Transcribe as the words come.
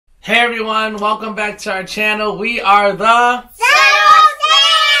Hey everyone, welcome back to our channel. We are the Suttles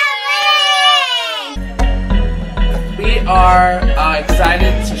family! We are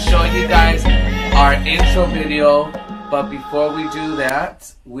excited to show you guys our intro video. But before we do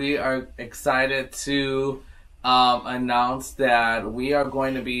that, we are excited to announce that we are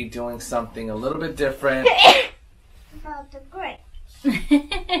going to be doing something a little bit different. About the grape.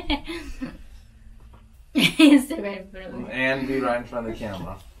 And be right in front of the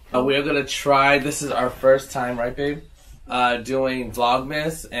camera. We're going to try, this is our first time, right babe? Doing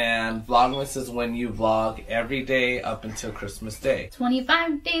Vlogmas, and Vlogmas is when you vlog every day up until Christmas Day.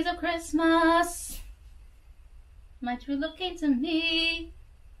 25 days of Christmas. My true love came to me.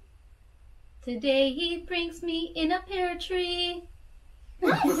 Today he brings me in a pear tree. Day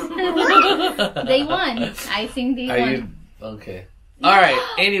one. I sing day one. Okay. Alright,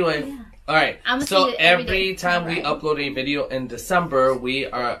 anyway. Yeah. Alright, so every time we right. upload a video in December,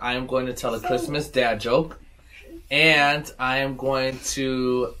 I am going to tell a Christmas dad joke. And I am going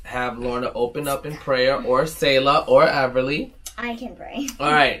to have Lorna open up in prayer, or Selah, or Everly. I can pray.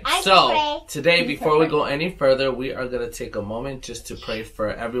 Alright, so today, before we go any further, we are going to take a moment just to pray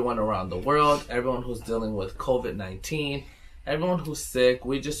for everyone around the world, everyone who's dealing with COVID-19, everyone who's sick.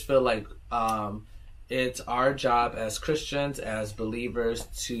 We just feel like it's our job as Christians, as believers,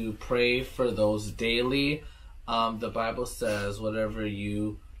 to pray for those daily. The Bible says whatever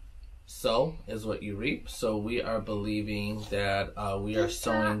you sow is what you reap. So we are believing that we are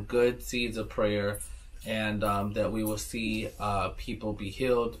sowing good seeds of prayer, and that we will see people be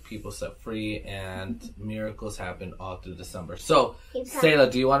healed, people set free, and miracles happen all through December. So, Selah,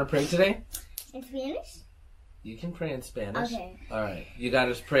 do you want to pray today? In Spanish? You can pray in Spanish. Okay. All right. You got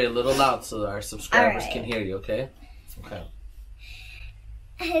to pray a little loud so our subscribers can hear you, okay? Okay.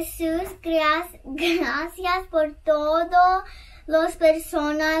 Jesús, gracias por todo las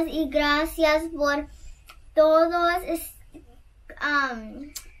personas y gracias por todos,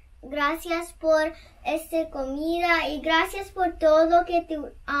 gracias por esta comida y gracias por todo que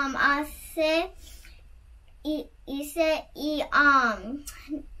tú haces y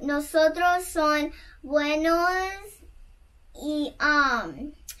nosotros son buenos y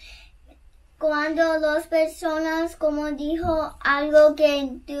cuando las personas como dijo algo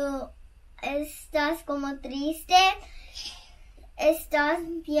que tú estás como triste, estás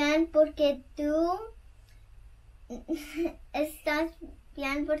bien porque tú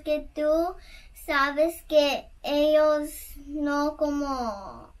sabes que ellos no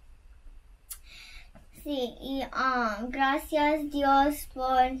como sí, y gracias Dios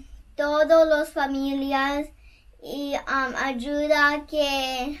por todas las familias y ayuda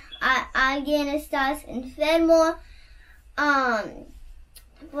que alguien estás enfermo,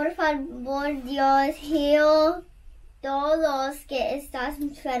 por favor Dios heal todos que estás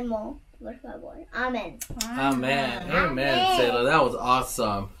enfermo, por favor. Amen. Amen. Amen, Selah. That was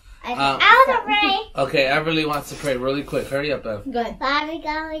awesome. I'll pray. Okay, Everly wants to pray really quick. Hurry up, Ev. Go ahead. Father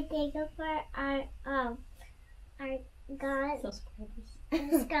God, we thank you for our God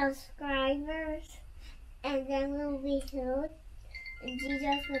subscribers, and then we'll be healed. And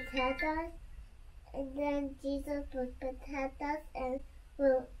Jesus will protect us, and then Jesus will protect us, and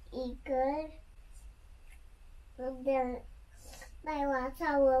we'll eat good. And then my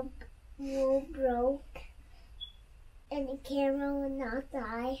laptop will broke, and the camera will not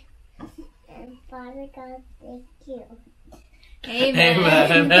die. And Father God, thank you.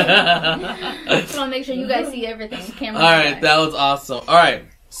 Amen. Just want to make sure you guys see everything. Camera. All right, that was awesome. All right,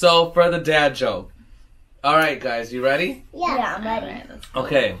 so for the dad joke. All right, guys, you ready? Yeah, I'm ready. Right,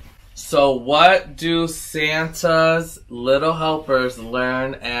 Okay, so what do Santa's little helpers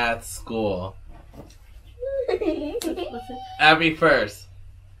learn at school? Abby first.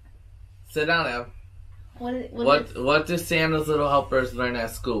 Sit down, Ab. What do Santa's little helpers learn at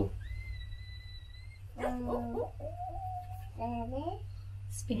school?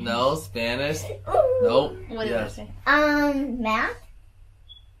 Spanish. No, Spanish. Nope. What did I say? Math.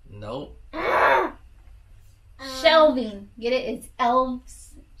 Nope. Shelving. Get it? It's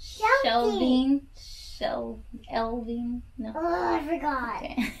elves. Shelving. Elving. No. Oh, I forgot.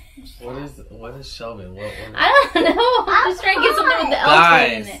 Okay. What is shelving? What I don't know. I'm just trying to get something with the elf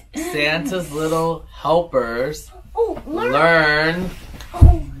word in Guys, it. Santa's little helpers learn.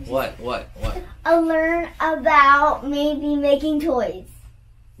 What? I learn about maybe making toys.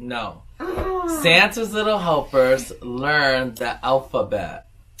 No. Santa's little helpers learn the alphabet.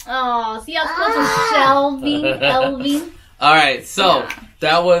 Oh, see how it's supposed to shelving, elving. All right, so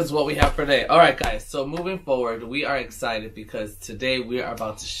that was what we have for today. All right, guys, so moving forward, we are excited because today we are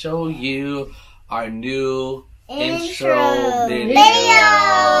about to show you our new intro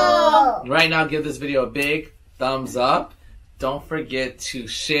video. Right now, give this video a big thumbs up. Don't forget to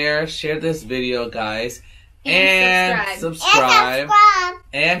share this video, guys. And subscribe.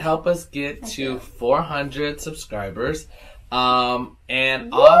 And help us get to 400 subscribers.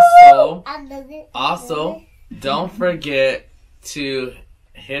 And also, don't forget to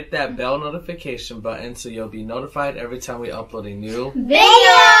hit that bell notification button so you'll be notified every time we upload a new video.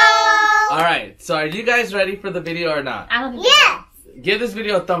 Alright, so are you guys ready for the video or not? Yes. Give this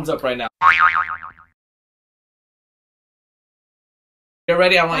video a thumbs up right now. You're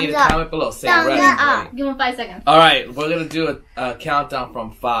ready? I want you to comment below. Say ready. Give them 5 seconds. Alright, we're going to do a countdown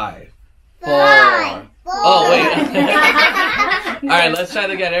from 5, 4. Oh, wait. Alright, let's try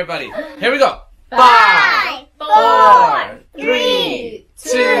it again, everybody. Here we go. 5, 4, 3,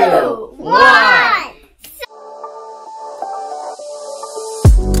 2, 1.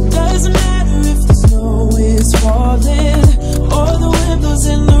 Doesn't matter if the snow is falling or the windows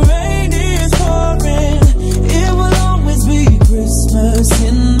and the rain is pouring. It will always be Christmas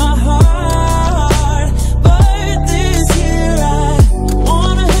in my heart. But this year I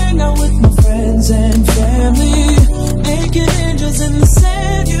wanna hang out with my friends and family, making angels in the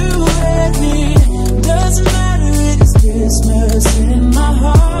sand. You and me. Doesn't matter, it's Christmas in my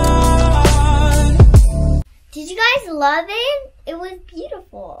heart. Did you guys love it? It was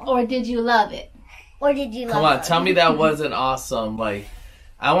beautiful. Or did you love it? Or did you love it? Come on, tell me that wasn't awesome. Like,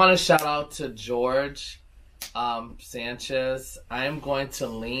 I want to shout out to George Sanchez. I am going to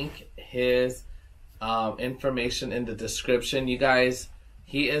link his information in the description. You guys,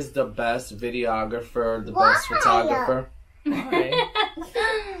 he is the best videographer, the best photographer.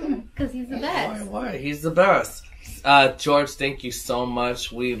 Because he's the best. Why? He's the best. George, thank you so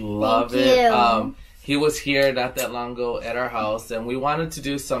much. We love Thank it. you. He was here not that long ago at our house, and we wanted to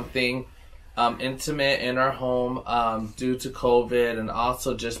do something intimate in our home due to COVID, and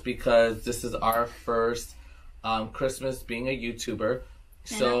also just because this is our first Christmas being a YouTuber.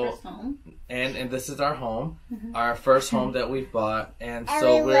 And this is our home, our first home that we've bought, and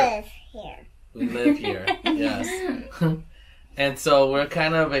so we live here. We live here, yes. And so we're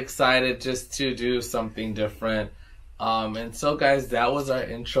kind of excited just to do something different. And so guys, that was our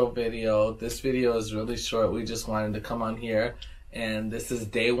intro video. This video is really short. We just wanted to come on here, and this is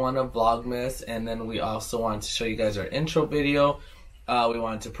day 1 of Vlogmas, and then we also wanted to show you guys our intro video. We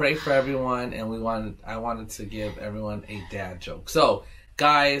wanted to pray for everyone, and I wanted to give everyone a dad joke. So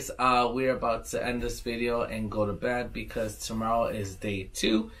guys, we're about to end this video and go to bed because tomorrow is day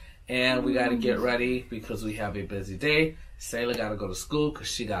 2, and we got to get ready because we have a busy day. Sayla got to go to school because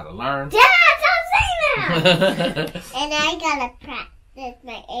she got to learn. Dad, don't say that! And I got to practice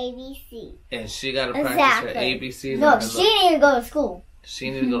my ABC. And she got to practice her ABC. No, she need to go to school. She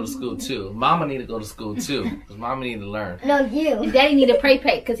need to go to school too. Mama need to go to school too because Mama need to learn. No, you. And Daddy need to pray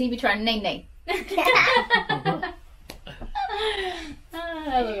because he be trying to nay.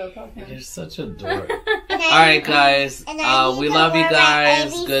 You're such a dork. Alright guys, we love you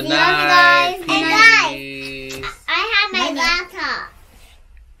guys. Good night.